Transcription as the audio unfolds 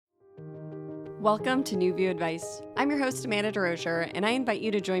Welcome to New View Advice. I'm your host, Amanda DeRocher, and I invite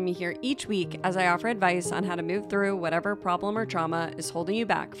you to join me here each week as I offer advice on how to move through whatever problem or trauma is holding you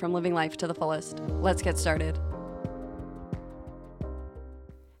back from living life to the fullest. Let's get started.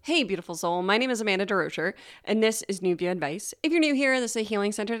 Hey, beautiful soul. My name is Amanda DeRocher, and this is New View Advice. If you're new here, this is a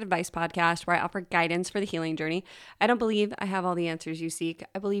healing-centered advice podcast where I offer guidance for the healing journey. I don't believe I have all the answers you seek.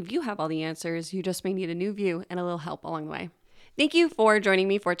 I believe you have all the answers. You just may need a new view and a little help along the way. Thank you for joining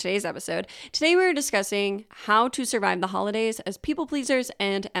me for today's episode. Today we're discussing how to survive the holidays as people pleasers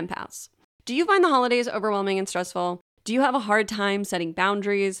and empaths. Do you find the holidays overwhelming and stressful? Do you have a hard time setting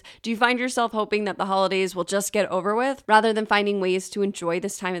boundaries? Do you find yourself hoping that the holidays will just get over with rather than finding ways to enjoy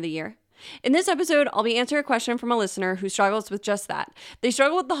this time of the year? In this episode, I'll be answering a question from a listener who struggles with just that. They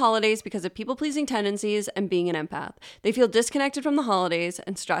struggle with the holidays because of people-pleasing tendencies and being an empath. They feel disconnected from the holidays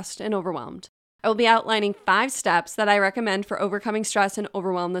and stressed and overwhelmed. I will be outlining 5 steps that I recommend for overcoming stress and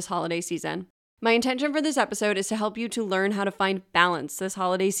overwhelm this holiday season. My intention for this episode is to help you to learn how to find balance this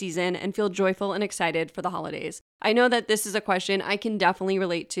holiday season and feel joyful and excited for the holidays. I know that this is a question I can definitely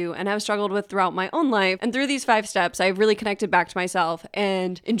relate to and have struggled with throughout my own life. And through these 5 steps, I've really connected back to myself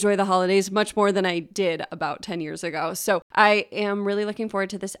and enjoy the holidays much more than I did about 10 years ago. So I am really looking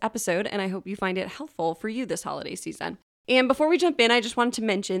forward to this episode, and I hope you find it helpful for you this holiday season. And before we jump in, I just wanted to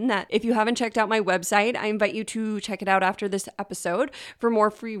mention that if you haven't checked out my website, I invite you to check it out after this episode for more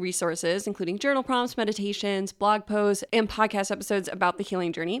free resources, including journal prompts, meditations, blog posts, and podcast episodes about the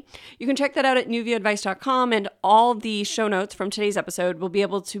healing journey. You can check that out at newviewadvice.com, and all the show notes from today's episode will be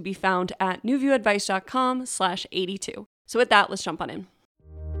able to be found at newviewadvice.com/82. So with that, let's jump on in.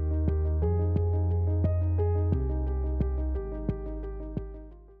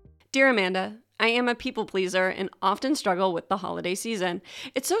 Dear Amanda, I am a people pleaser and often struggle with the holiday season.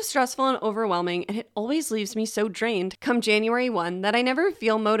 It's so stressful and overwhelming, and it always leaves me so drained come January 1 that I never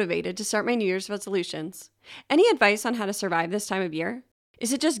feel motivated to start my New Year's resolutions. Any advice on how to survive this time of year?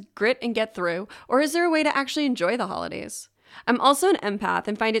 Is it just grit and get through, or is there a way to actually enjoy the holidays? I'm also an empath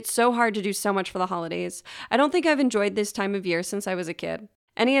and find it so hard to do so much for the holidays. I don't think I've enjoyed this time of year since I was a kid.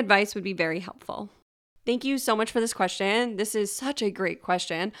 Any advice would be very helpful. Thank you so much for this question. This is such a great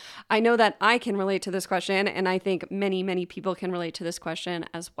question. I know that I can relate to this question, and I think many, many people can relate to this question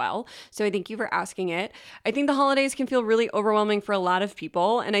as well. So I thank you for asking it. I think the holidays can feel really overwhelming for a lot of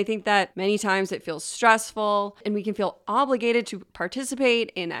people, and I think that many times it feels stressful, and we can feel obligated to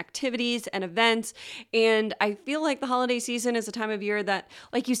participate in activities and events. And I feel like the holiday season is a time of year that,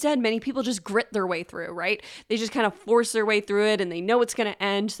 like you said, many people just grit their way through, right? They just kind of force their way through it, and they know it's going to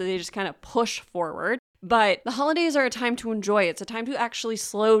end, so they just kind of push forward. But the holidays are a time to enjoy. It's a time to actually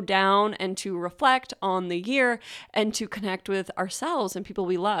slow down and to reflect on the year and to connect with ourselves and people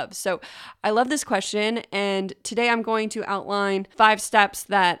we love. So I love this question. And today I'm going to outline 5 steps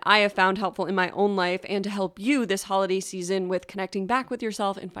that I have found helpful in my own life and to help you this holiday season with connecting back with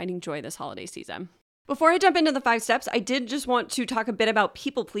yourself and finding joy this holiday season. Before I jump into the 5 steps, I did just want to talk a bit about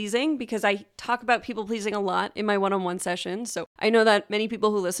people pleasing because I talk about people pleasing a lot in my one-on-one sessions. So I know that many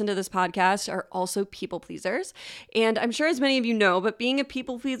people who listen to this podcast are also people pleasers. And I'm sure as many of you know, but being a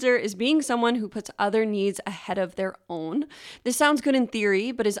people pleaser is being someone who puts other needs ahead of their own. This sounds good in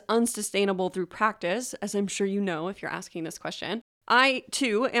theory, but is unsustainable through practice, as I'm sure you know if you're asking this question. I,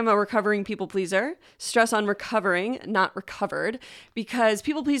 too, am a recovering people pleaser. Stress on recovering, not recovered, because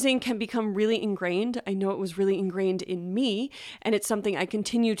people pleasing can become really ingrained. I know it was really ingrained in me, and it's something I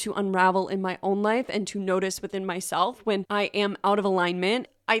continue to unravel in my own life and to notice within myself when I am out of alignment.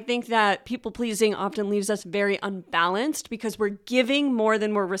 I think that people pleasing often leaves us very unbalanced because we're giving more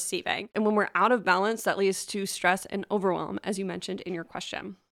than we're receiving. And when we're out of balance, that leads to stress and overwhelm, as you mentioned in your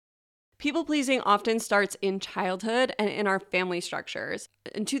question. People-pleasing often starts in childhood and in our family structures.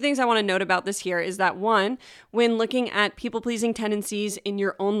 And 2 things I want to note about this here is that 1, when looking at people-pleasing tendencies in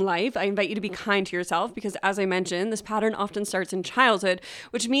your own life, I invite you to be kind to yourself because, as I mentioned, this pattern often starts in childhood,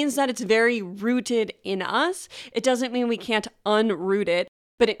 which means that it's very rooted in us. It doesn't mean we can't unroot it,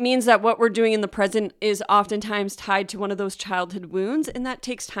 but it means that what we're doing in the present is oftentimes tied to one of those childhood wounds, and that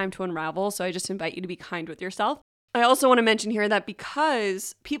takes time to unravel. So I just invite you to be kind with yourself. I also want to mention here that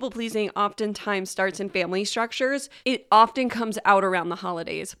because people-pleasing oftentimes starts in family structures, it often comes out around the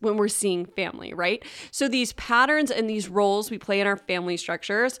holidays when we're seeing family, right? So these patterns and these roles we play in our family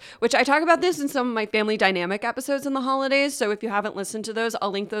structures, which I talk about this in some of my family dynamic episodes in the holidays. So if you haven't listened to those,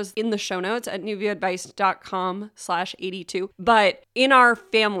 I'll link those in the show notes at newviewadvice.com/82. But in our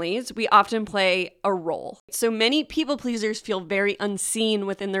families, we often play a role. So many people-pleasers feel very unseen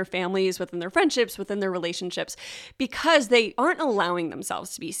within their families, within their friendships, within their relationships, because they aren't allowing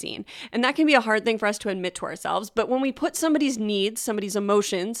themselves to be seen. And that can be a hard thing for us to admit to ourselves. But when we put somebody's needs, somebody's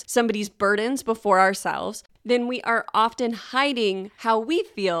emotions, somebody's burdens before ourselves, then we are often hiding how we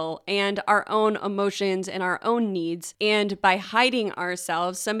feel and our own emotions and our own needs. And by hiding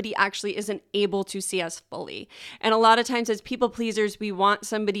ourselves, somebody actually isn't able to see us fully. And a lot of times as people pleasers, we want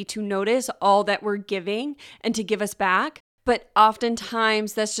somebody to notice all that we're giving and to give us back. But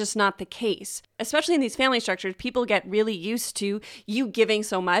oftentimes that's just not the case. Especially in these family structures, people get really used to you giving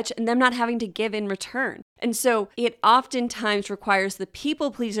so much and them not having to give in return. And so it oftentimes requires the people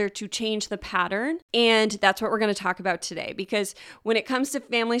pleaser to change the pattern. And that's what we're going to talk about today. Because when it comes to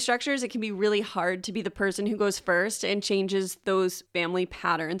family structures, it can be really hard to be the person who goes first and changes those family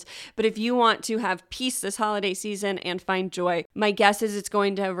patterns. But if you want to have peace this holiday season and find joy, my guess is it's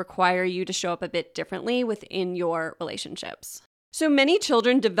going to require you to show up a bit differently within your relationships. So many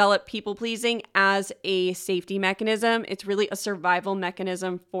children develop people-pleasing as a safety mechanism. It's really a survival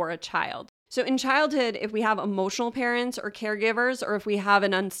mechanism for a child. So in childhood, if we have emotional parents or caregivers, or if we have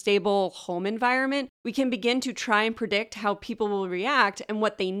an unstable home environment, we can begin to try and predict how people will react and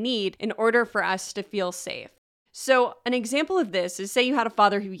what they need in order for us to feel safe. So an example of this is, say you had a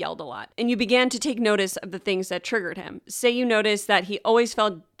father who yelled a lot and you began to take notice of the things that triggered him. Say you noticed that he always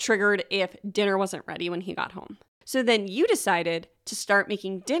felt triggered if dinner wasn't ready when he got home. So then you decided to start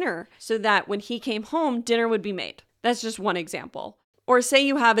making dinner so that when he came home, dinner would be made. That's just one example. Or say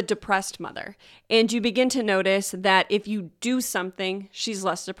you have a depressed mother and you begin to notice that if you do something, she's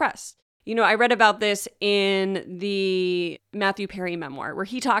less depressed. You know, I read about this in the Matthew Perry memoir, where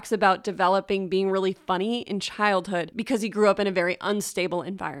he talks about developing being really funny in childhood because he grew up in a very unstable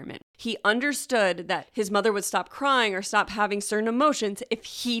environment. He understood that his mother would stop crying or stop having certain emotions if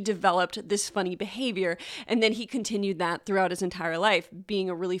he developed this funny behavior. And then he continued that throughout his entire life, being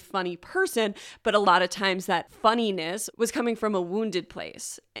a really funny person. But a lot of times that funniness was coming from a wounded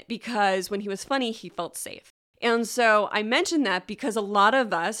place because when he was funny, he felt safe. And so I mention that because a lot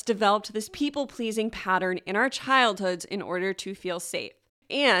of us developed this people-pleasing pattern in our childhoods in order to feel safe.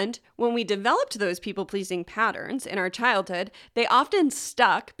 And when we developed those people-pleasing patterns in our childhood, they often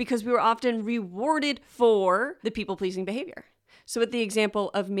stuck because we were often rewarded for the people-pleasing behavior. So with the example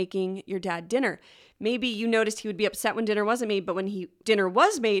of making your dad dinner, maybe you noticed he would be upset when dinner wasn't made, but when dinner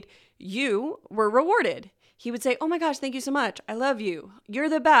was made, you were rewarded. He would say, "Oh my gosh, thank you so much. I love you. You're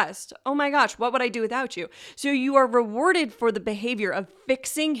the best. Oh my gosh, what would I do without you?" So you are rewarded for the behavior of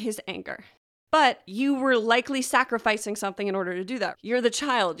fixing his anger. But you were likely sacrificing something in order to do that. You're the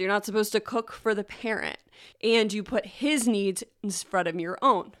child. You're not supposed to cook for the parent. And you put his needs in front of your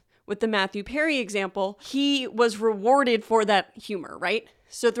own. With the Matthew Perry example, he was rewarded for that humor, right?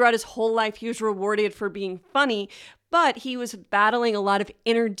 So throughout his whole life, he was rewarded for being funny, but he was battling a lot of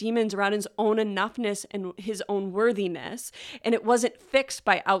inner demons around his own enoughness and his own worthiness. And it wasn't fixed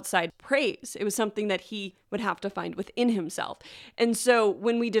by outside praise. It was something that he would have to find within himself. And so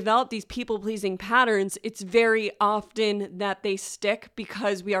when we develop these people-pleasing patterns, it's very often that they stick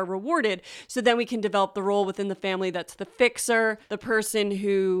because we are rewarded. So then we can develop the role within the family that's the fixer, the person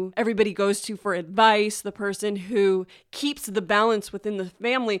who everybody goes to for advice, the person who keeps the balance within the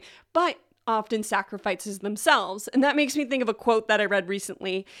family, but often sacrifices themselves. And that makes me think of a quote that I read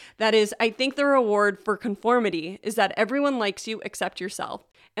recently that is, "I think the reward for conformity is that everyone likes you except yourself."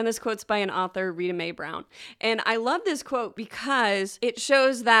 And this quote's by an author, Rita Mae Brown. And I love this quote because it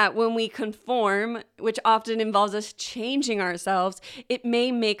shows that when we conform, which often involves us changing ourselves, it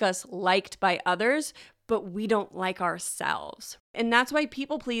may make us liked by others, but we don't like ourselves. And that's why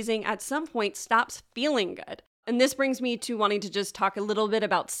people pleasing at some point stops feeling good. And this brings me to wanting to just talk a little bit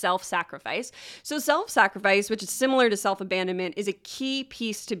about self-sacrifice. So self-sacrifice, which is similar to self-abandonment, is a key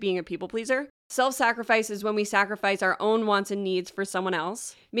piece to being a people pleaser. Self-sacrifice is when we sacrifice our own wants and needs for someone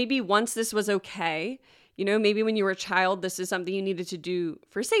else. Maybe once this was okay. You know, maybe when you were a child, this is something you needed to do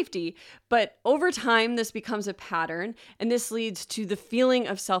for safety. But over time, this becomes a pattern, and this leads to the feeling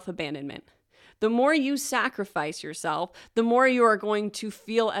of self-abandonment. The more you sacrifice yourself, the more you are going to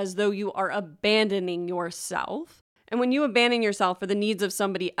feel as though you are abandoning yourself. And when you abandon yourself for the needs of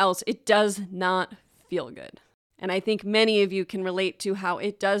somebody else, it does not feel good. And I think many of you can relate to how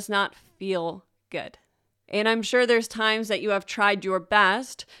it does not feel good. And I'm sure there's times that you have tried your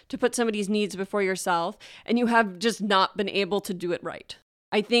best to put somebody's needs before yourself, and you have just not been able to do it right.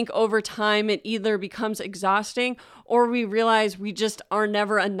 I think over time, it either becomes exhausting or we realize we just are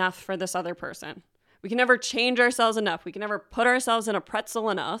never enough for this other person. We can never change ourselves enough. We can never put ourselves in a pretzel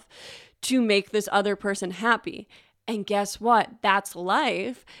enough to make this other person happy. And guess what? That's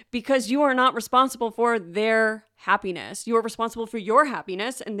life, because you are not responsible for their happiness. You are responsible for your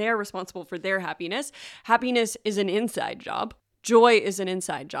happiness, and they're responsible for their happiness. Happiness is an inside job. Joy is an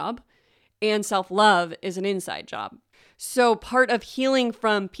inside job. And self-love is an inside job. So part of healing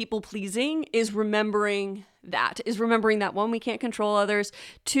from people pleasing is remembering that. One, we can't control others.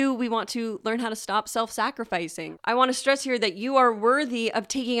 Two, we want to learn how to stop self-sacrificing. I want to stress here that you are worthy of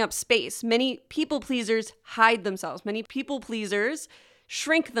taking up space. Many people pleasers hide themselves. Many people pleasers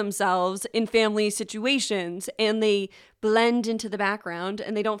shrink themselves in family situations, and they blend into the background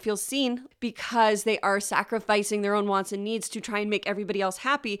and they don't feel seen because they are sacrificing their own wants and needs to try and make everybody else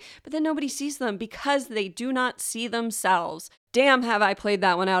happy, but then nobody sees them because they do not see themselves. Damn, have I played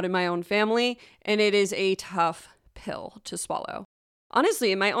that one out in my own family, and it is a tough pill to swallow.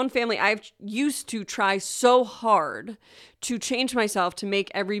 Honestly, in my own family, I've used to try so hard to change myself to make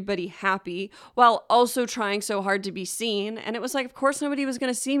everybody happy while also trying so hard to be seen. And it was like, of course, nobody was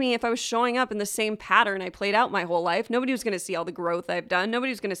going to see me if I was showing up in the same pattern I played out my whole life. Nobody was going to see all the growth I've done.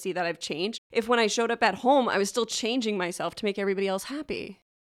 Nobody was going to see that I've changed. If when I showed up at home, I was still changing myself to make everybody else happy.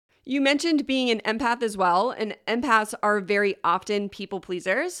 You mentioned being an empath as well, and empaths are very often people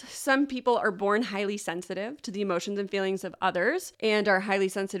pleasers. Some people are born highly sensitive to the emotions and feelings of others and are highly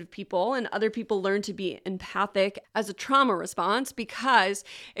sensitive people, and other people learn to be empathic as a trauma response, because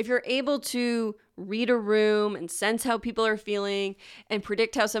if you're able to read a room and sense how people are feeling and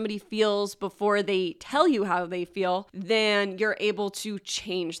predict how somebody feels before they tell you how they feel, then you're able to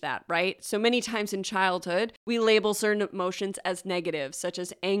change that, right? So many times in childhood, we label certain emotions as negative, such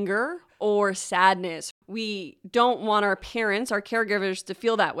as anger or sadness. We don't want our parents, our caregivers, to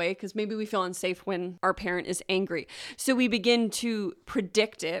feel that way because maybe we feel unsafe when our parent is angry. So we begin to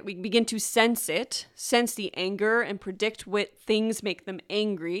predict it. We begin to sense the anger, and predict what things make them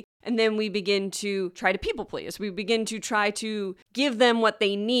angry. And then we begin to try to people please. We begin to try to give them what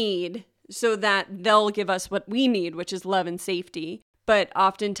they need so that they'll give us what we need, which is love and safety. But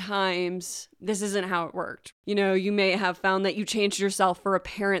oftentimes, this isn't how it worked. You may have found that you changed yourself for a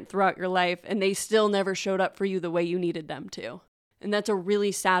parent throughout your life, and they still never showed up for you the way you needed them to. And that's a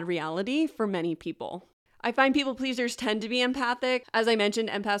really sad reality for many people. I find people pleasers tend to be empathic. As I mentioned,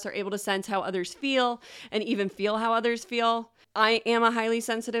 empaths are able to sense how others feel and even feel how others feel. I am a highly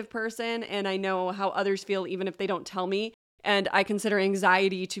sensitive person, and I know how others feel even if they don't tell me. And I consider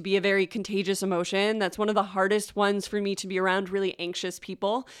anxiety to be a very contagious emotion. That's one of the hardest ones for me to be around really anxious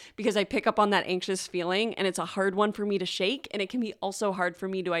people, because I pick up on that anxious feeling, and it's a hard one for me to shake. And it can be also hard for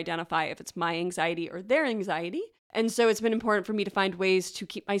me to identify if it's my anxiety or their anxiety. And so it's been important for me to find ways to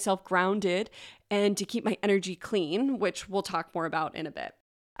keep myself grounded and to keep my energy clean, which we'll talk more about in a bit.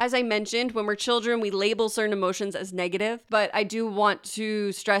 As I mentioned, when we're children, we label certain emotions as negative, but I do want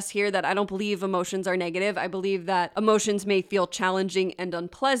to stress here that I don't believe emotions are negative. I believe that emotions may feel challenging and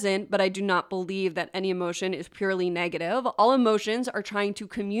unpleasant, but I do not believe that any emotion is purely negative. All emotions are trying to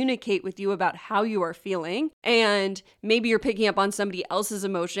communicate with you about how you are feeling, and maybe you're picking up on somebody else's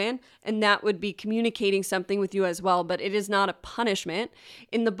emotion, and that would be communicating something with you as well, but it is not a punishment.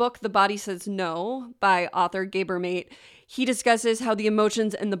 In the book, The Body Says No by author Gaber, he discusses how the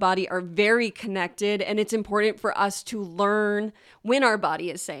emotions and the body are very connected, and it's important for us to learn when our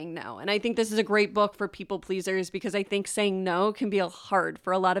body is saying no. And I think this is a great book for people pleasers, because I think saying no can be hard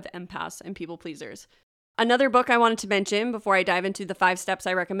for a lot of empaths and people pleasers. Another book I wanted to mention before I dive into the 5 steps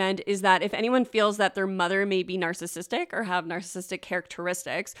I recommend is that if anyone feels that their mother may be narcissistic or have narcissistic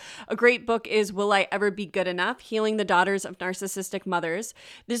characteristics, a great book is Will I Ever Be Good Enough? Healing the Daughters of Narcissistic Mothers.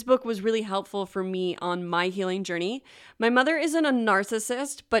 This book was really helpful for me on my healing journey. My mother isn't a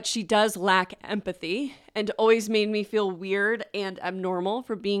narcissist, but she does lack empathy and always made me feel weird and abnormal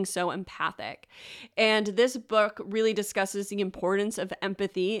for being so empathic. And this book really discusses the importance of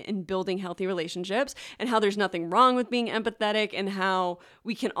empathy in building healthy relationships, and how there's nothing wrong with being empathetic, and how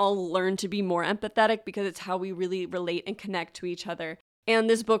we can all learn to be more empathetic because it's how we really relate and connect to each other. And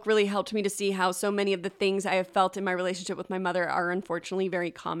this book really helped me to see how so many of the things I have felt in my relationship with my mother are unfortunately very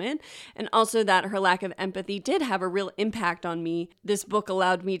common, and also that her lack of empathy did have a real impact on me. This book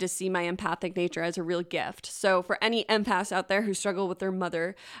allowed me to see my empathic nature as a real gift. So for any empaths out there who struggle with their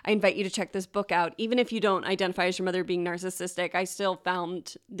mother, I invite you to check this book out. Even if you don't identify as your mother being narcissistic, I still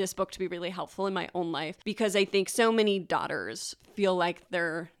found this book to be really helpful in my own life, because I think so many daughters feel like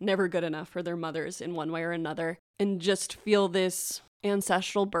they're never good enough for their mothers in one way or another, and just feel this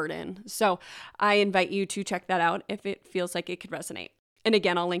ancestral burden. So I invite you to check that out if it feels like it could resonate. And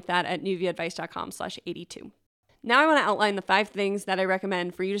again, I'll link that at newviadvice.com/82. Now I want to outline the 5 things that I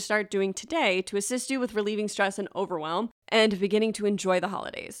recommend for you to start doing today to assist you with relieving stress and overwhelm, and beginning to enjoy the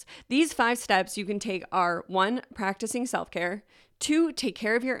holidays. These 5 steps you can take are 1, practicing self-care, 2, take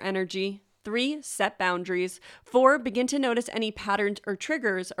care of your energy, 3, set boundaries, 4, begin to notice any patterns or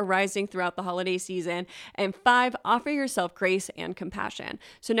triggers arising throughout the holiday season, and 5, offer yourself grace and compassion.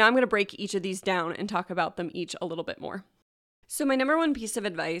 So now I'm going to break each of these down and talk about them each a little bit more. So my number 1 piece of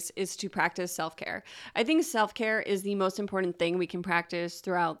advice is to practice self-care. I think self-care is the most important thing we can practice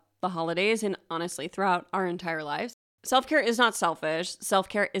throughout the holidays and honestly throughout our entire lives. Self-care is not selfish.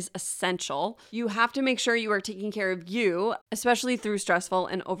 Self-care is essential. You have to make sure you are taking care of you, especially through stressful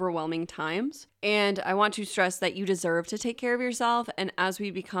and overwhelming times. And I want to stress that you deserve to take care of yourself. And as we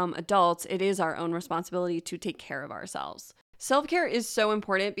become adults, it is our own responsibility to take care of ourselves. Self-care is so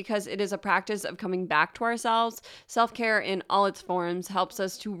important because it is a practice of coming back to ourselves. Self-care in all its forms helps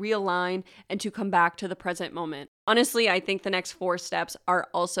us to realign and to come back to the present moment. Honestly, I think the next 4 steps are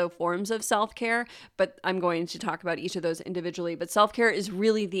also forms of self-care, but I'm going to talk about each of those individually. But self-care is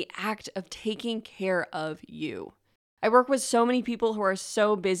really the act of taking care of you. I work with so many people who are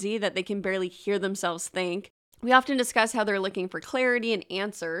so busy that they can barely hear themselves think. We often discuss how they're looking for clarity and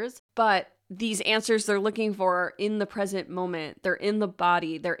answers, but these answers they're looking for are in the present moment. They're in the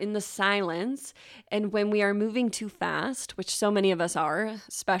body. They're in the silence. And when we are moving too fast, which so many of us are,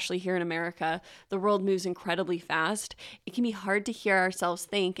 especially here in America, the world moves incredibly fast. It can be hard to hear ourselves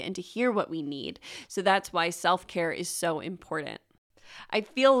think and to hear what we need. So that's why self-care is so important. I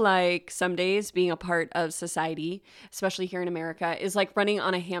feel like some days being a part of society, especially here in America, is like running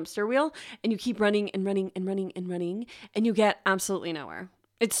on a hamster wheel, and you keep running and running and running and running, and you get absolutely nowhere.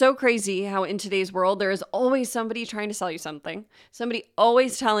 It's so crazy how in today's world, there is always somebody trying to sell you something. Somebody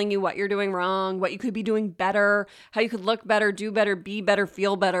always telling you what you're doing wrong, what you could be doing better, how you could look better, do better, be better,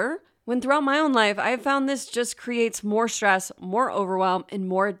 feel better. When throughout my own life, I have found this just creates more stress, more overwhelm, and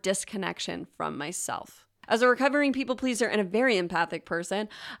more disconnection from myself. As a recovering people pleaser and a very empathic person,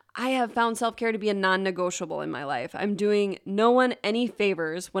 I have found self-care to be a non-negotiable in my life. I'm doing no one any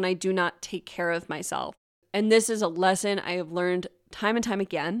favors when I do not take care of myself. And this is a lesson I have learned time and time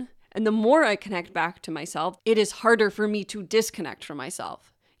again. And the more I connect back to myself, it is harder for me to disconnect from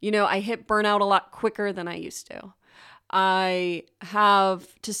myself. You know, I hit burnout a lot quicker than I used to. I have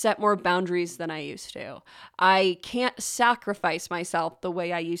to set more boundaries than I used to. I can't sacrifice myself the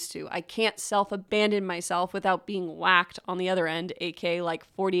way I used to. I can't self-abandon myself without being whacked on the other end, aka like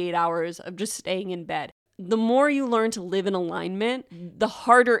 48 hours of just staying in bed. The more you learn to live in alignment, the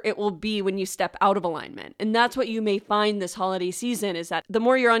harder it will be when you step out of alignment. And that's what you may find this holiday season is that the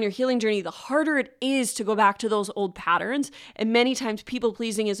more you're on your healing journey, the harder it is to go back to those old patterns. And many times people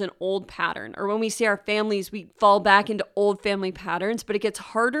pleasing is an old pattern. Or when we see our families, we fall back into old family patterns, but it gets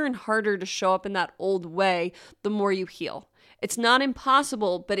harder and harder to show up in that old way the more you heal. It's not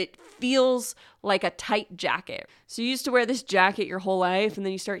impossible, but it feels like a tight jacket. So you used to wear this jacket your whole life, and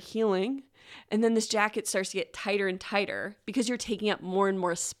then you start healing. And then this jacket starts to get tighter and tighter because you're taking up more and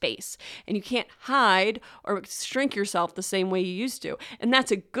more space. And you can't hide or shrink yourself the same way you used to. And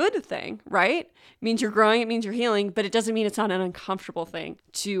that's a good thing, right? It means you're growing, it means you're healing, but it doesn't mean it's not an uncomfortable thing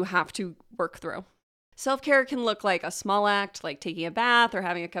to have to work through. Self-care can look like a small act, like taking a bath or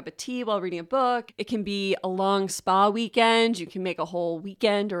having a cup of tea while reading a book. It can be a long spa weekend. You can make a whole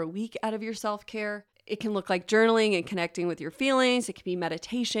weekend or a week out of your self-care. It can look like journaling and connecting with your feelings. It can be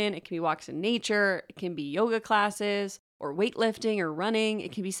meditation. It can be walks in nature. It can be yoga classes or weightlifting or running.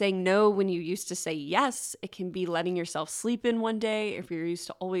 It can be saying no when you used to say yes. It can be letting yourself sleep in one day if you're used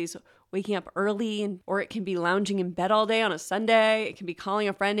to always waking up early, or it can be lounging in bed all day on a Sunday. It can be calling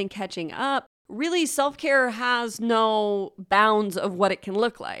a friend and catching up. Really, self-care has no bounds of what it can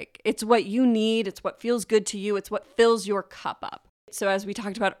look like. It's what you need. It's what feels good to you. It's what fills your cup up. So as we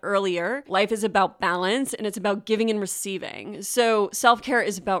talked about earlier, life is about balance and it's about giving and receiving. So self-care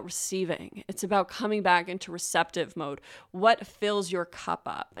is about receiving. It's about coming back into receptive mode. What fills your cup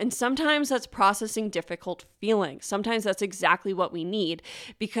up? And sometimes that's processing difficult feelings. Sometimes that's exactly what we need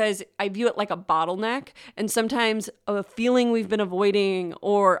because I view it like a bottleneck. And sometimes a feeling we've been avoiding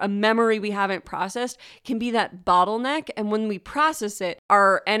or a memory we haven't processed can be that bottleneck. And when we process it,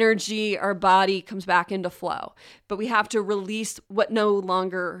 our energy, our body comes back into flow. But we have to release what no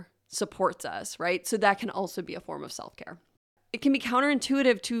longer supports us, right? So that can also be a form of self-care. It can be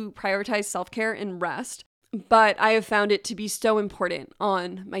counterintuitive to prioritize self-care and rest, but I have found it to be so important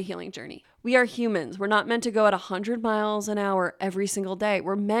on my healing journey. We are humans. We're not meant to go at 100 miles an hour every single day.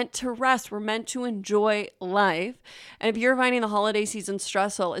 We're meant to rest. We're meant to enjoy life. And if you're finding the holiday season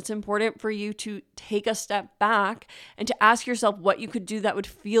stressful, it's important for you to take a step back and to ask yourself what you could do that would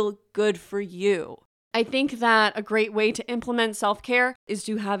feel good for you. I think that a great way to implement self-care is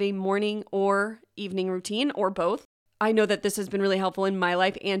to have a morning or evening routine or both. I know that this has been really helpful in my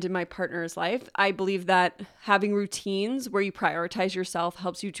life and in my partner's life. I believe that having routines where you prioritize yourself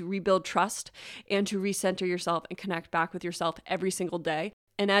helps you to rebuild trust and to recenter yourself and connect back with yourself every single day.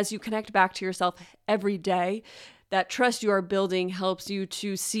 And as you connect back to yourself every day, that trust you are building helps you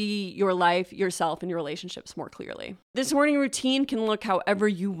to see your life, yourself, and your relationships more clearly. This morning routine can look however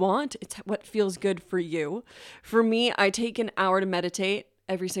you want. It's what feels good for you. For me, I take an hour to meditate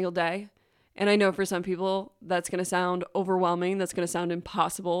every single day. And I know for some people that's going to sound overwhelming. That's going to sound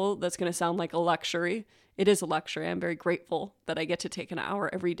impossible. That's going to sound like a luxury. It is a luxury. I'm very grateful that I get to take an hour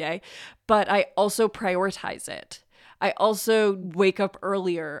every day. But I also prioritize it. I also wake up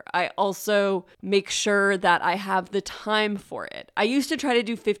earlier. I also make sure that I have the time for it. I used to try to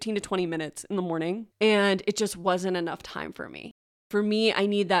do 15 to 20 minutes in the morning, and it just wasn't enough time for me. For me, I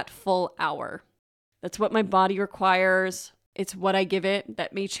need that full hour. That's what my body requires. It's what I give it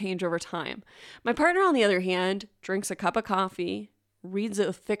that may change over time. My partner, on the other hand, drinks a cup of coffee, reads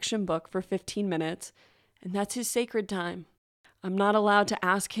a fiction book for 15 minutes, and that's his sacred time. I'm not allowed to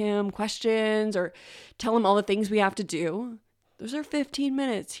ask him questions or tell him all the things we have to do. Those are 15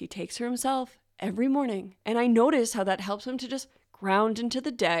 minutes he takes for himself every morning. And I notice how that helps him to just ground into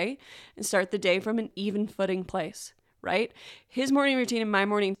the day and start the day from an even footing place, right? His morning routine and my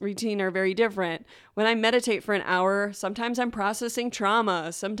morning routine are very different. When I meditate for an hour, sometimes I'm processing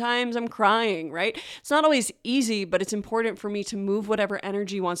trauma. Sometimes I'm crying, right? It's not always easy, but it's important for me to move whatever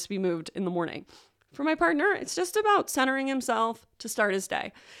energy wants to be moved in the morning. For my partner, it's just about centering himself to start his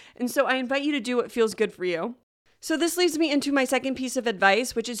day. And so I invite you to do what feels good for you. So this leads me into my second piece of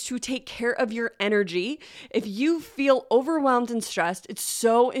advice, which is to take care of your energy. If you feel overwhelmed and stressed, it's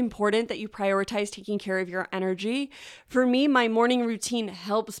so important that you prioritize taking care of your energy. For me, my morning routine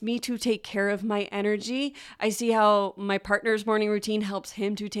helps me to take care of my energy. I see how my partner's morning routine helps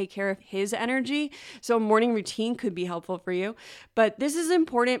him to take care of his energy. So a morning routine could be helpful for you. But this is an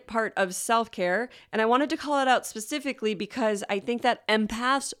important part of self-care. And I wanted to call it out specifically because I think that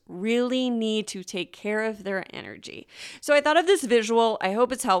empaths really need to take care of their energy. So I thought of this visual. I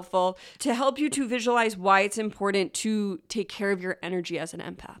hope it's helpful to help you to visualize why it's important to take care of your energy as an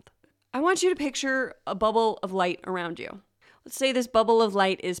empath. I want you to picture a bubble of light around you. Let's say this bubble of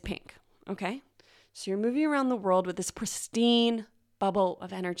light is pink, okay? So you're moving around the world with this pristine bubble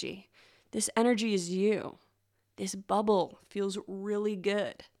of energy. This energy is you. This bubble feels really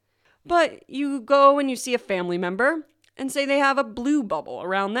good. But you go and you see a family member and say they have a blue bubble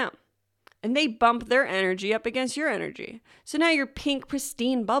around them. And they bump their energy up against your energy. So now your pink,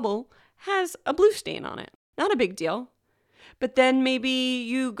 pristine bubble has a blue stain on it. Not a big deal. But then maybe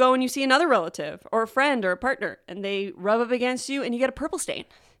you go and you see another relative or a friend or a partner, and they rub up against you and you get a purple stain.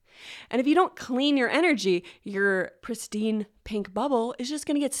 And if you don't clean your energy, your pristine pink bubble is just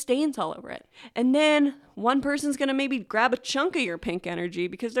going to get stains all over it. And then one person's going to maybe grab a chunk of your pink energy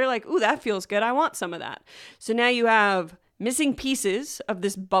because they're like, ooh, that feels good. I want some of that. So now you have missing pieces of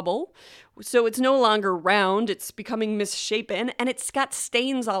this bubble. So it's no longer round, it's becoming misshapen, and it's got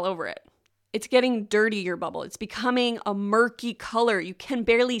stains all over it. It's getting dirty, your bubble. It's becoming a murky color. You can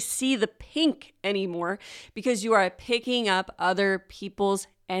barely see the pink anymore because you are picking up other people's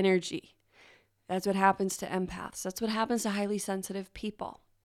energy. That's what happens to empaths. That's what happens to highly sensitive people.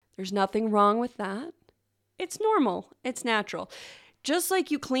 There's nothing wrong with that. It's normal. It's natural. Just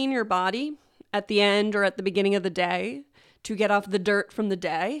like you clean your body at the end or at the beginning of the day, to get off the dirt from the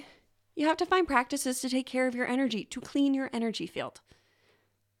day, you have to find practices to take care of your energy, to clean your energy field.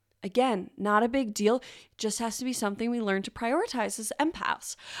 Again, not a big deal. It just has to be something we learn to prioritize as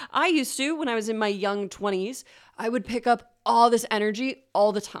empaths. I used to, when I was in my young 20s, I would pick up all this energy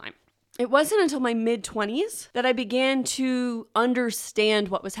all the time. It wasn't until my mid-20s that I began to understand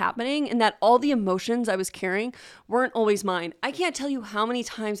what was happening and that all the emotions I was carrying weren't always mine. I can't tell you how many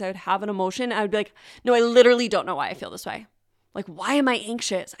times I would have an emotion. I would be like, no, I literally don't know why I feel this way. Like, why am I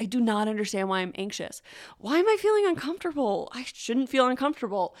anxious? I do not understand why I'm anxious. Why am I feeling uncomfortable? I shouldn't feel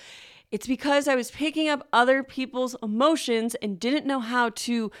uncomfortable. It's because I was picking up other people's emotions and didn't know how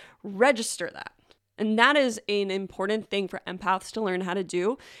to register that. And that is an important thing for empaths to learn how to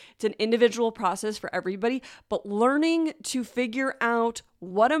do. It's an individual process for everybody, but learning to figure out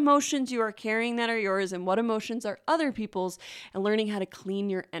what emotions you are carrying that are yours and what emotions are other people's, and learning how to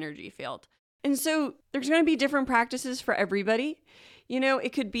clean your energy field. And so there's going to be different practices for everybody. You know,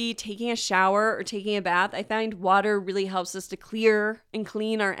 it could be taking a shower or taking a bath. I find water really helps us to clear and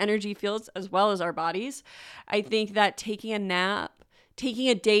clean our energy fields as well as our bodies. I think that taking a nap, taking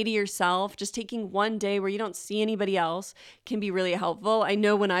a day to yourself, just taking one day where you don't see anybody else can be really helpful. I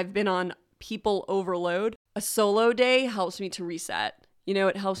know when I've been on people overload, a solo day helps me to reset. You know,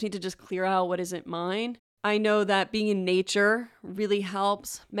 it helps me to just clear out what isn't mine I know that being in nature really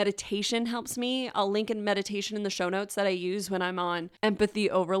helps. Meditation helps me. I'll link in meditation in the show notes that I use when I'm on empathy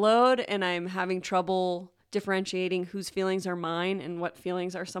overload and I'm having trouble differentiating whose feelings are mine and what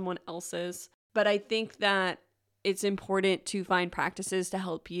feelings are someone else's. But I think that it's important to find practices to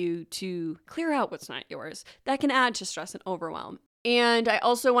help you to clear out what's not yours. That can add to stress and overwhelm. And I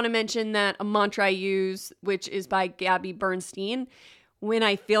also want to mention that a mantra I use, which is by Gabby Bernstein, when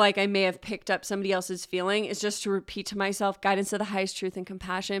I feel like I may have picked up somebody else's feeling, is just to repeat to myself, guidance of the highest truth and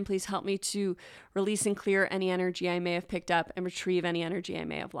compassion. Please help me to release and clear any energy I may have picked up and retrieve any energy I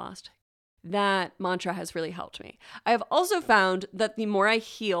may have lost. That mantra has really helped me. I have also found that the more I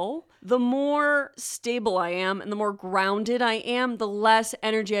heal, the more stable I am and the more grounded I am, the less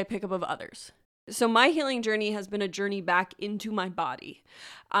energy I pick up of others. So my healing journey has been a journey back into my body.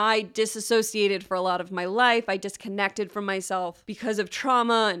 I disassociated for a lot of my life. I disconnected from myself because of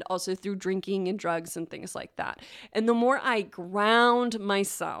trauma and also through drinking and drugs and things like that. And the more I ground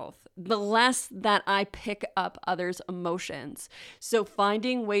myself, the less that I pick up others' emotions. So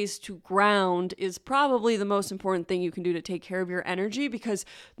finding ways to ground is probably the most important thing you can do to take care of your energy, because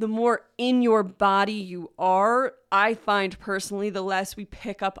the more in your body you are, I find personally, the less we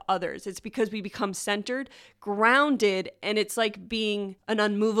pick up others. It's because we become centered, grounded, and it's like being an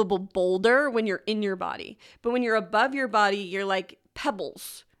unmovable boulder when you're in your body. But when you're above your body, you're like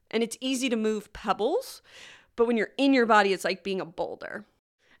pebbles, and it's easy to move pebbles. But when you're in your body, it's like being a boulder.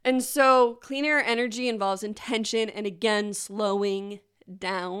 And so clean air energy involves intention and, again, slowing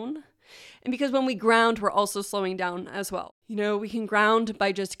down. And because when we ground, we're also slowing down as well. We can ground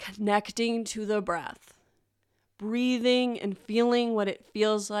by just connecting to the breath, breathing and feeling what it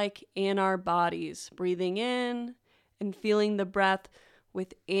feels like in our bodies. Breathing in and feeling the breath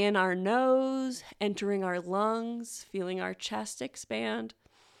within our nose, entering our lungs, feeling our chest expand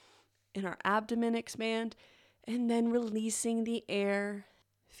and our abdomen expand, and then releasing the air,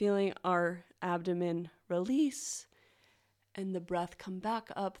 feeling our abdomen release and the breath come back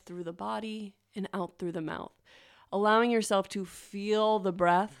up through the body and out through the mouth. Allowing yourself to feel the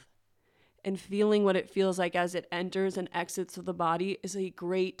breath and feeling what it feels like as it enters and exits the body is a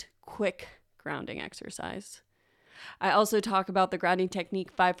great, quick grounding exercise. I also talk about the grounding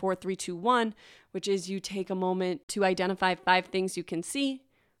technique 5, 4, 3, 2, 1, which is you take a moment to identify 5 things you can see,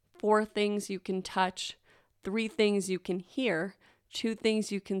 4 things you can touch, 3 things you can hear, 2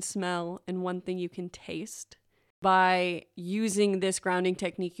 things you can smell, and 1 thing you can taste. By using this grounding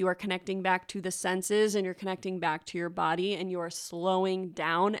technique, you are connecting back to the senses and you're connecting back to your body, and you are slowing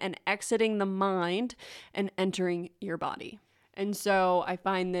down and exiting the mind and entering your body. And so I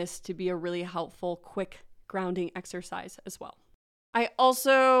find this to be a really helpful, quick grounding exercise as well. I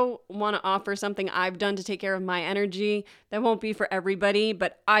also want to offer something I've done to take care of my energy that won't be for everybody,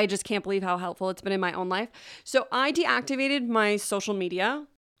 but I just can't believe how helpful it's been in my own life. So I deactivated my social media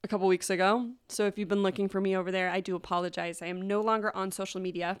a couple weeks ago. So if you've been looking for me over there, I do apologize. I am no longer on social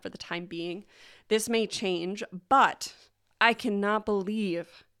media for the time being. This may change, but I cannot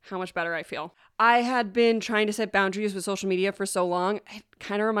believe how much better I feel. I had been trying to set boundaries with social media for so long. It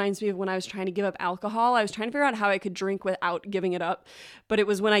kind of reminds me of when I was trying to give up alcohol. I was trying to figure out how I could drink without giving it up. But it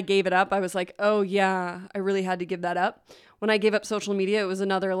was when I gave it up, I was like, oh yeah, I really had to give that up. When I gave up social media, it was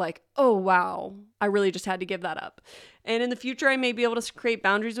another like, oh wow, I really just had to give that up. And in the future, I may be able to create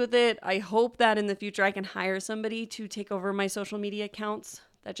boundaries with it. I hope that in the future, I can hire somebody to take over my social media accounts.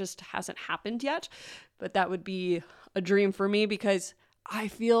 That just hasn't happened yet. But that would be a dream for me, because I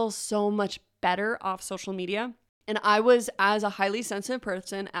feel so much better off social media. And I was, as a highly sensitive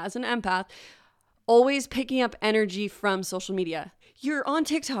person, as an empath, always picking up energy from social media. You're on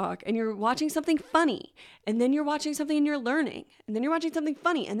TikTok and you're watching something funny, and then you're watching something and you're learning, and then you're watching something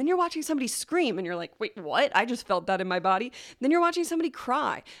funny, and then you're watching somebody scream and you're like, wait, what? I just felt that in my body. And then you're watching somebody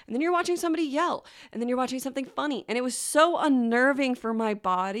cry, and then you're watching somebody yell, and then you're watching something funny. And it was so unnerving for my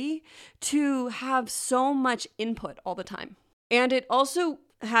body to have so much input all the time. And it also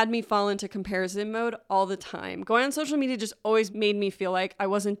had me fall into comparison mode all the time. Going on social media just always made me feel like I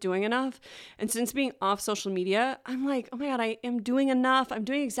wasn't doing enough. And since being off social media, I'm like, oh my God, I am doing enough. I'm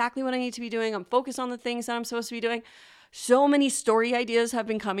doing exactly what I need to be doing. I'm focused on the things that I'm supposed to be doing. So many story ideas have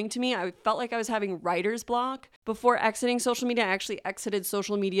been coming to me. I felt like I was having writer's block. Before exiting social media, I actually exited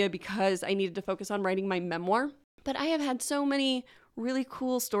social media because I needed to focus on writing my memoir. But I have had so many really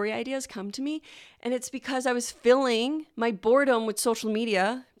cool story ideas come to me. And it's because I was filling my boredom with social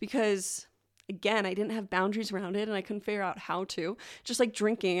media because, again, I didn't have boundaries around it and I couldn't figure out how to. Just like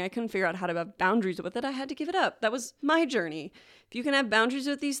drinking, I couldn't figure out how to have boundaries with it. I had to give it up. That was my journey. If you can have boundaries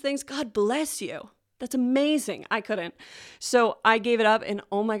with these things, God bless you. That's amazing. I couldn't. So I gave it up and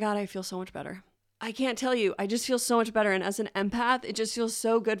oh my God, I feel so much better. I can't tell you, I just feel so much better. And as an empath, it just feels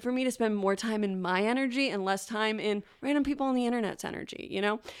so good for me to spend more time in my energy and less time in random people on the internet's energy, you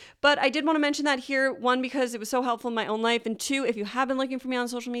know? But I did want to mention that here, one, because it was so helpful in my own life. And two, if you have been looking for me on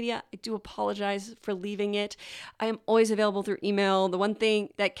social media, I do apologize for leaving it. I am always available through email. The one thing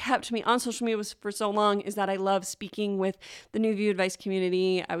that kept me on social media was for so long is that I love speaking with the New View Advice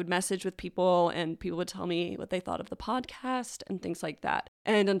community. I would message with people and people would tell me what they thought of the podcast and things like that.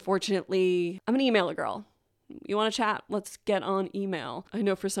 And unfortunately, I'm an emailer girl. You want to chat? Let's get on email. I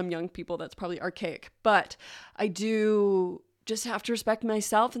know for some young people that's probably archaic, but I do just have to respect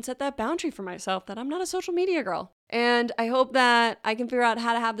myself and set that boundary for myself that I'm not a social media girl. And I hope that I can figure out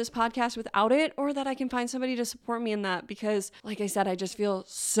how to have this podcast without it, or that I can find somebody to support me in that, because like I said, I just feel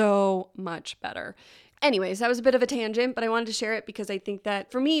so much better. Anyways, that was a bit of a tangent, but I wanted to share it because I think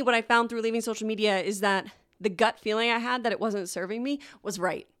that for me, what I found through leaving social media is that the gut feeling I had that it wasn't serving me was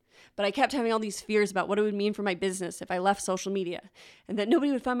right. But I kept having all these fears about what it would mean for my business if I left social media, and that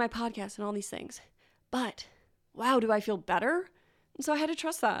nobody would find my podcast and all these things. But wow, do I feel better? And so I had to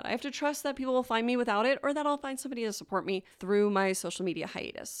trust that. I have to trust that people will find me without it, or that I'll find somebody to support me through my social media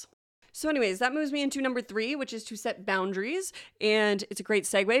hiatus. So anyways, that moves me into number 3, which is to set boundaries. And it's a great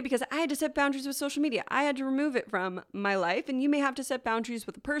segue because I had to set boundaries with social media. I had to remove it from my life, and you may have to set boundaries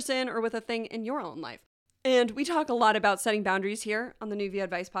with a person or with a thing in your own life. And we talk a lot about setting boundaries here on the New View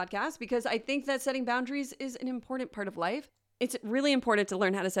Advice podcast because I think that setting boundaries is an important part of life. It's really important to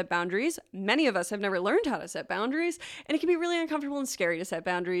learn how to set boundaries. Many of us have never learned how to set boundaries, and it can be really uncomfortable and scary to set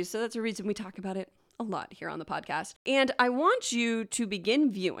boundaries. So that's a reason we talk about it a lot here on the podcast. And I want you to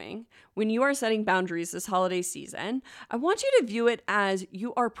begin viewing, when you are setting boundaries this holiday season, I want you to view it as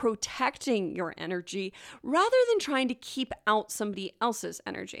you are protecting your energy rather than trying to keep out somebody else's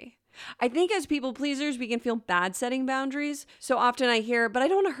energy. I think as people pleasers, we can feel bad setting boundaries. So often I hear, but I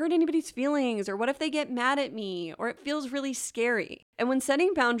don't want to hurt anybody's feelings, or what if they get mad at me, or it feels really scary. And when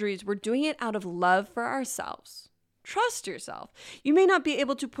setting boundaries, we're doing it out of love for ourselves. Trust yourself. You may not be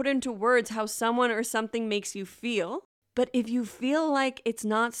able to put into words how someone or something makes you feel, but if you feel like it's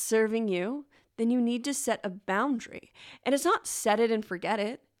not serving you, then you need to set a boundary. And it's not set it and forget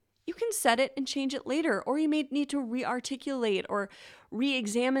it. You can set it and change it later, or you may need to re-articulate or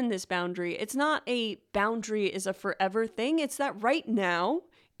re-examine this boundary. It's not a boundary is a forever thing. It's that right now,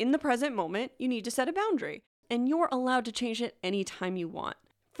 in the present moment, you need to set a boundary, and you're allowed to change it anytime you want.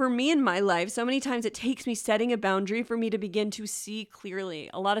 For me in my life, so many times it takes me setting a boundary for me to begin to see clearly.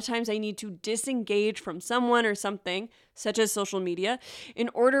 A lot of times I need to disengage from someone or something, such as social media, in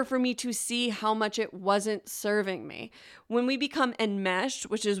order for me to see how much it wasn't serving me. When we become enmeshed,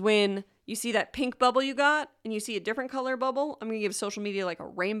 which is when you see that pink bubble you got and you see a different color bubble, I'm going to give social media like a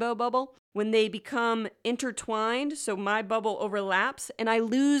rainbow bubble. When they become intertwined, so my bubble overlaps and I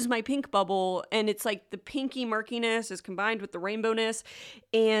lose my pink bubble, and it's like the pinky murkiness is combined with the rainbowness,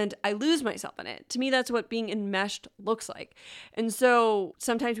 and I lose myself in it. To me, that's what being enmeshed looks like. And so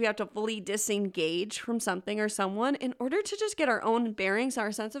sometimes we have to fully disengage from something or someone in order to just get our own bearings,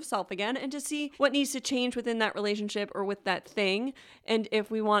 our sense of self again, and to see what needs to change within that relationship or with that thing, and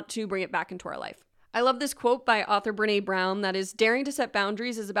if we want to bring it back into our life. I love this quote by author Brené Brown that is, daring to set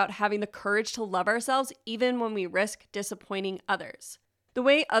boundaries is about having the courage to love ourselves even when we risk disappointing others. The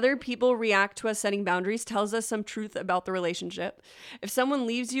way other people react to us setting boundaries tells us some truth about the relationship. If someone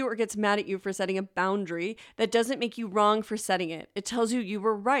leaves you or gets mad at you for setting a boundary, that doesn't make you wrong for setting it. It tells you you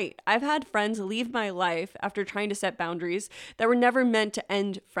were right. I've had friends leave my life after trying to set boundaries that were never meant to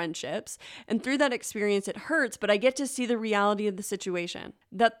end friendships. And through that experience, it hurts, but I get to see the reality of the situation.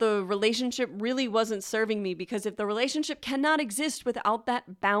 That the relationship really wasn't serving me, because if the relationship cannot exist without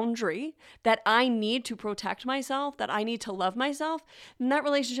that boundary that I need to protect myself, that I need to love myself, and that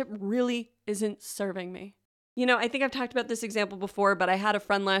relationship really isn't serving me. You know, I think I've talked about this example before, but I had a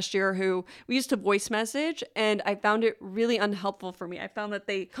friend last year who we used to voice message, and I found it really unhelpful for me. I found that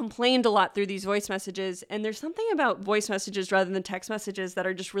they complained a lot through these voice messages, and there's something about voice messages rather than text messages that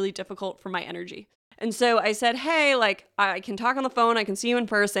are just really difficult for my energy. And so I said, hey, I can talk on the phone, I can see you in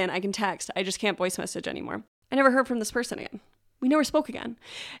person, I can text, I just can't voice message anymore. I never heard from this person again. We never spoke again.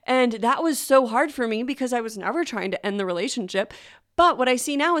 And that was so hard for me because I was never trying to end the relationship. But what I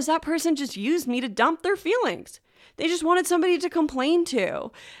see now is that person just used me to dump their feelings. They just wanted somebody to complain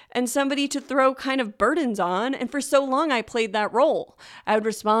to. and somebody to throw kind of burdens on. And for so long, I played that role. I would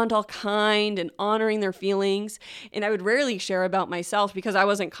respond all kind and honoring their feelings. And I would rarely share about myself because I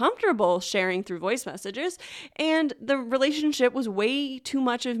wasn't comfortable sharing through voice messages. And the relationship was way too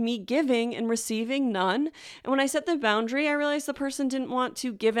much of me giving and receiving none. And when I set the boundary, I realized the person didn't want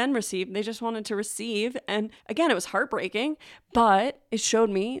to give and receive. They just wanted to receive. And again, it was heartbreaking, but it showed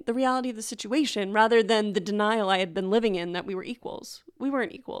me the reality of the situation rather than the denial I had been living in that we were equals. We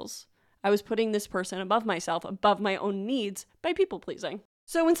weren't equals. I was putting this person above myself, above my own needs by people pleasing.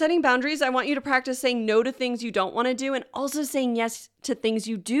 So when setting boundaries, I want you to practice saying no to things you don't want to do and also saying yes to things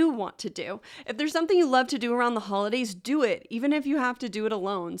you do want to do. If there's something you love to do around the holidays, do it, even if you have to do it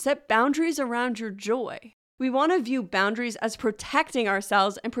alone. Set boundaries around your joy. We want to view boundaries as protecting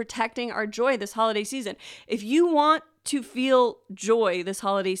ourselves and protecting our joy this holiday season. If you want to feel joy this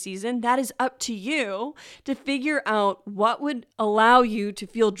holiday season, that is up to you to figure out what would allow you to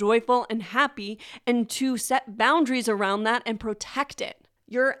feel joyful and happy and to set boundaries around that and protect it.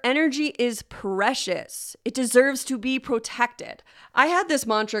 Your energy is precious. It deserves to be protected. I had this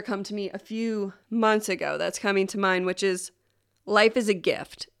mantra come to me a few months ago that's coming to mind, which is life is a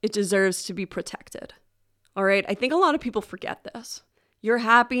gift. It deserves to be protected. All right, I think a lot of people forget this. Your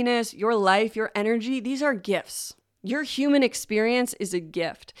happiness, your life, your energy, these are gifts. Your human experience is a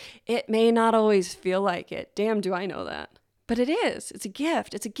gift. It may not always feel like it. Damn, do I know that. But it is. It's a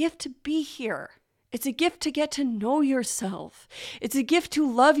gift. It's a gift to be here. It's a gift to get to know yourself. It's a gift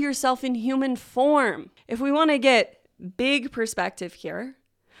to love yourself in human form. If we want to get big perspective here,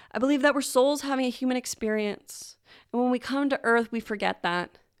 I believe that we're souls having a human experience. And when we come to earth, we forget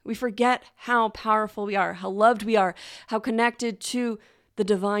that. We forget how powerful we are, how loved we are, how connected to the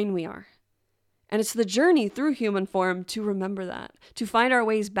divine we are. And it's the journey through human form to remember that, to find our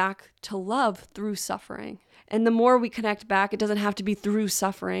ways back to love through suffering. And the more we connect back, it doesn't have to be through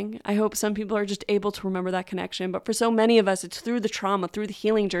suffering. I hope some people are just able to remember that connection. But for so many of us, it's through the trauma, through the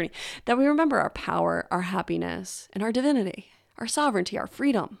healing journey, that we remember our power, our happiness, and our divinity, our sovereignty, our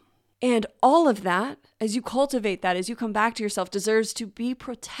freedom. And all of that, as you cultivate that, as you come back to yourself, deserves to be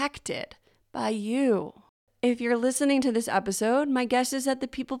protected by you. If you're listening to this episode, my guess is that the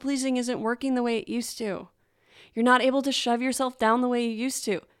people pleasing isn't working the way it used to. You're not able to shove yourself down the way you used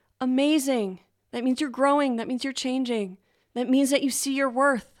to. Amazing. That means you're growing. That means you're changing. That means that you see your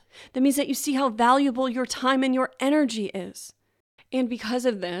worth. That means that you see how valuable your time and your energy is. And because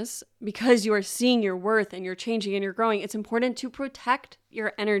of this, because you are seeing your worth and you're changing and you're growing, it's important to protect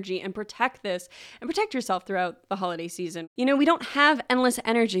your energy and protect this and protect yourself throughout the holiday season. You know, we don't have endless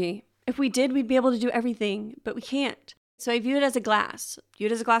energy. If we did, we'd be able to do everything, but we can't. So I view it as a glass. View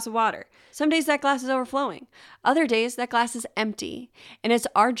it as a glass of water. Some days that glass is overflowing. Other days that glass is empty. And it's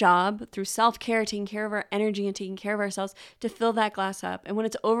our job through self-care, taking care of our energy and taking care of ourselves to fill that glass up. And when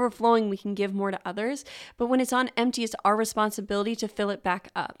it's overflowing, we can give more to others. But when it's on empty, it's our responsibility to fill it back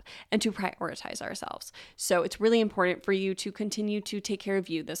up and to prioritize ourselves. So it's really important for you to continue to take care of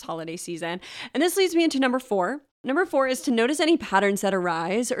you this holiday season. And this leads me into number 4. Number 4 is to notice any patterns that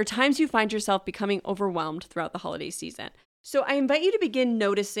arise or times you find yourself becoming overwhelmed throughout the holiday season. So I invite you to begin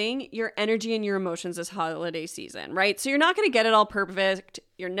noticing your energy and your emotions this holiday season, right? So you're not going to get it all perfect.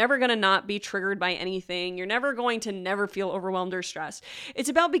 You're never going to not be triggered by anything. You're never going to never feel overwhelmed or stressed. It's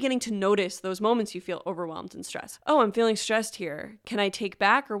about beginning to notice those moments you feel overwhelmed and stressed. Oh, I'm feeling stressed here. Can I take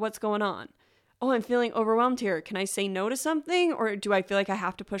back or what's going on? Oh, I'm feeling overwhelmed here. Can I say no to something or do I feel like I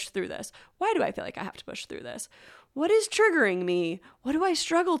have to push through this? Why do I feel like I have to push through this? What is triggering me? What do I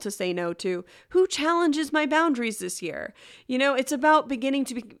struggle to say no to? Who challenges my boundaries this year? You know, it's about beginning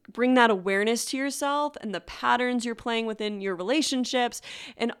to bring that awareness to yourself and the patterns you're playing within your relationships,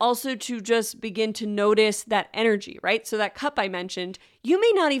 and also to just begin to notice that energy, right? So that cup I mentioned, you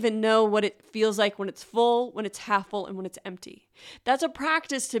may not even know what it feels like when it's full, when it's half full, and when it's empty. That's a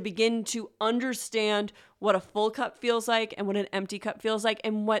practice to begin to understand what a full cup feels like and what an empty cup feels like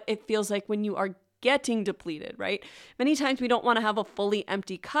and what it feels like when you are getting depleted, right? Many times we don't want to have a fully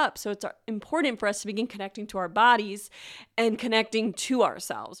empty cup. So it's important for us to begin connecting to our bodies and connecting to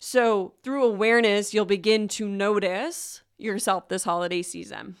ourselves. So through awareness, you'll begin to notice yourself this holiday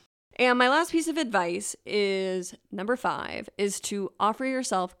season. And my last piece of advice is number 5 is to offer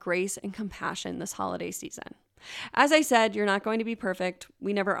yourself grace and compassion this holiday season. As I said, you're not going to be perfect.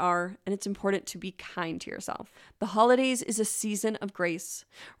 We never are. And it's important to be kind to yourself. The holidays is a season of grace.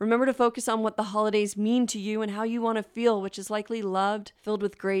 Remember to focus on what the holidays mean to you and how you want to feel, which is likely loved, filled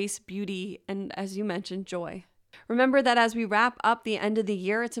with grace, beauty, and as you mentioned, joy. Remember that as we wrap up the end of the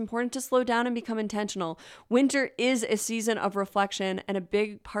year, it's important to slow down and become intentional. Winter is a season of reflection, and a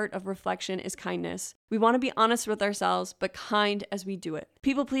big part of reflection is kindness. We want to be honest with ourselves, but kind as we do it.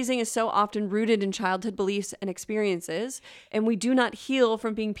 People pleasing is so often rooted in childhood beliefs and experiences, and we do not heal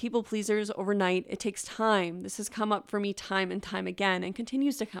from being people pleasers overnight. It takes time. This has come up for me time and time again and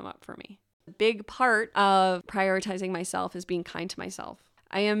continues to come up for me. A big part of prioritizing myself is being kind to myself.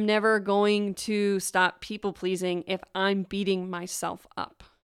 I am never going to stop people pleasing if I'm beating myself up.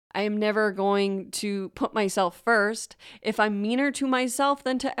 I am never going to put myself first if I'm meaner to myself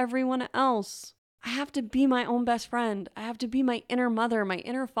than to everyone else. I have to be my own best friend. I have to be my inner mother, my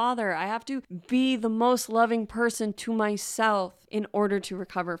inner father. I have to be the most loving person to myself in order to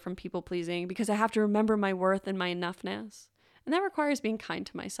recover from people pleasing, because I have to remember my worth and my enoughness. And that requires being kind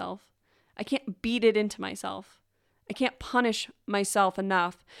to myself. I can't beat it into myself. I can't punish myself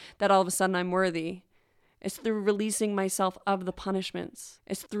enough that all of a sudden I'm worthy. It's through releasing myself of the punishments.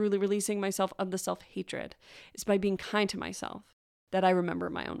 It's through releasing myself of the self-hatred. It's by being kind to myself that I remember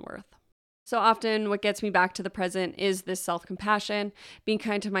my own worth. So often what gets me back to the present is this self-compassion, being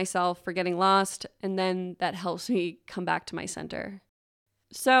kind to myself for getting lost, and then that helps me come back to my center.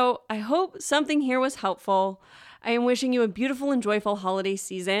 So I hope something here was helpful. I am wishing you a beautiful and joyful holiday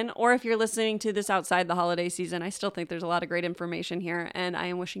season, or if you're listening to this outside the holiday season, I still think there's a lot of great information here, and I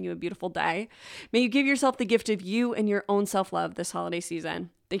am wishing you a beautiful day. May you give yourself the gift of you and your own self-love this holiday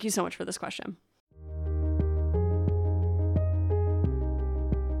season. Thank you so much for this question.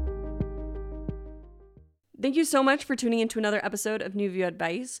 Thank you so much for tuning into another episode of New View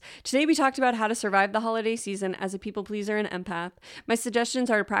Advice. Today we talked about how to survive the holiday season as a people pleaser and empath. My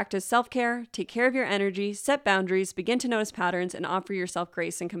suggestions are to practice self-care, take care of your energy, set boundaries, begin to notice patterns, and offer yourself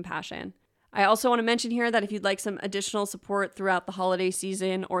grace and compassion. I also want to mention here that if you'd like some additional support throughout the holiday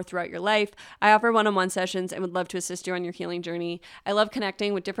season or throughout your life, I offer one-on-one sessions and would love to assist you on your healing journey. I love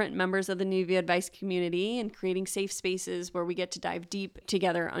connecting with different members of the New View Advice community and creating safe spaces where we get to dive deep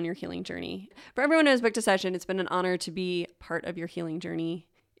together on your healing journey. For everyone who has booked a session, it's been an honor to be part of your healing journey.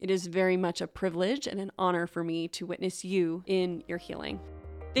 It is very much a privilege and an honor for me to witness you in your healing.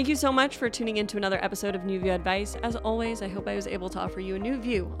 Thank you so much for tuning in to another episode of New View Advice. As always, I hope I was able to offer you a new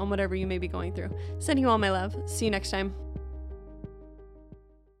view on whatever you may be going through. Sending you all my love. See you next time.